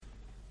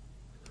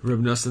Reb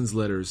Noson's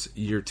Letters,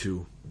 Year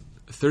 2.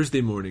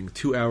 Thursday morning,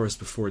 2 hours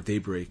before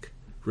daybreak,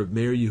 Reb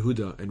Meir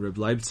Yehuda and Reb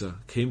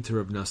Leibza came to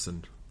Reb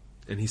Noson,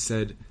 and he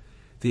said,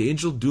 "The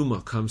angel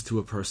Duma comes to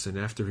a person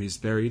after he is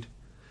buried,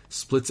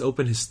 splits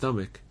open his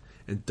stomach,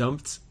 and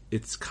dumps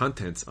its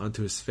contents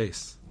onto his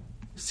face."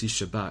 See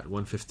Shabbat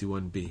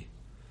 151b.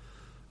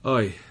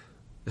 Oy,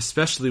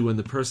 especially when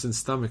the person's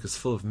stomach is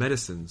full of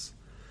medicines,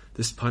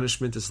 this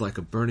punishment is like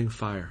a burning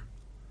fire.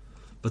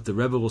 But the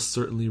Rebbe will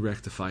certainly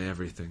rectify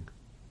everything.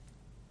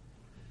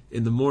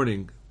 In the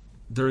morning,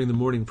 during the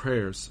morning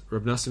prayers,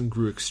 Reb Noson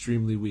grew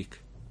extremely weak.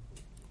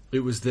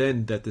 It was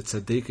then that the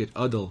tzaddiket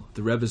Adel,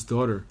 the Rebbe's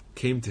daughter,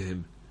 came to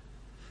him.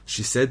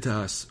 She said to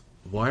us,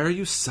 "Why are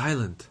you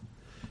silent?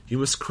 You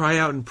must cry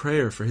out in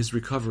prayer for his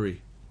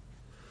recovery."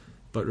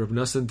 But Reb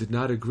Noson did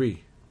not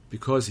agree,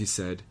 because, he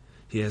said,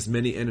 he has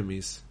many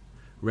enemies.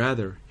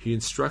 Rather, he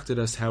instructed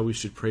us how we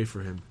should pray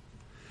for him.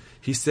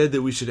 He said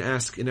that we should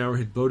ask in our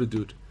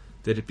Hitbodedut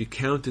that it be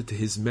counted to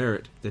his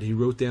merit that he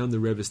wrote down the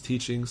Rebbe's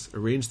teachings,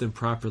 arranged them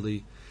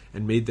properly,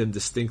 and made them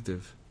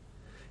distinctive,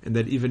 and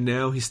that even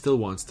now he still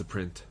wants to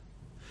print.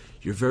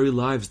 "Your very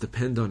lives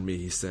depend on me,"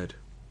 he said.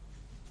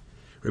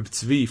 Reb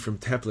Tzvi from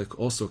Teplik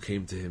also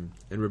came to him,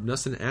 and Reb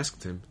Noson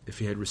asked him if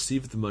he had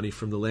received the money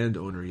from the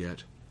landowner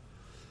yet.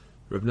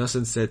 Reb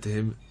Noson said to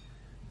him,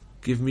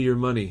 "Give me your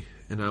money,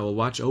 and I will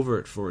watch over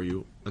it for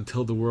you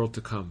until the world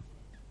to come.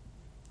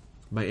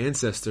 My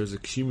ancestors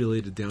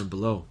accumulated down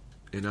below,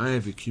 and I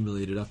have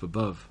accumulated up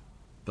above."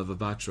 Bava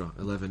Batra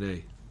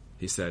 11a,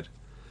 he said.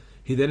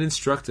 He then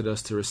instructed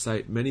us to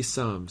recite many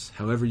psalms,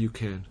 however you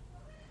can.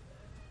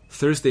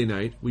 Thursday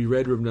night, we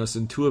read Reb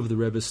Noson two of the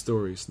Rebbe's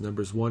stories,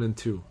 numbers 1 and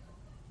 2.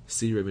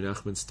 See Rabbi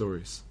Nachman's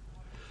stories.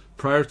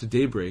 Prior to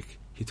daybreak,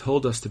 he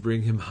told us to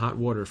bring him hot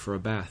water for a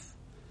bath.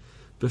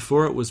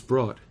 Before it was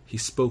brought, he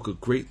spoke a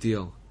great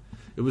deal.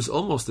 It was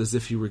almost as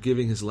if he were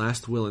giving his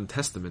last will and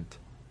testament.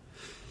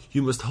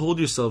 "You must hold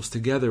yourselves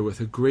together with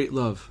a great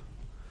love.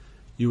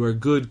 You are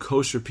good,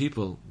 kosher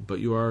people, but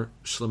you are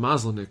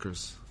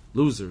shlemazelnikers,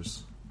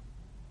 losers.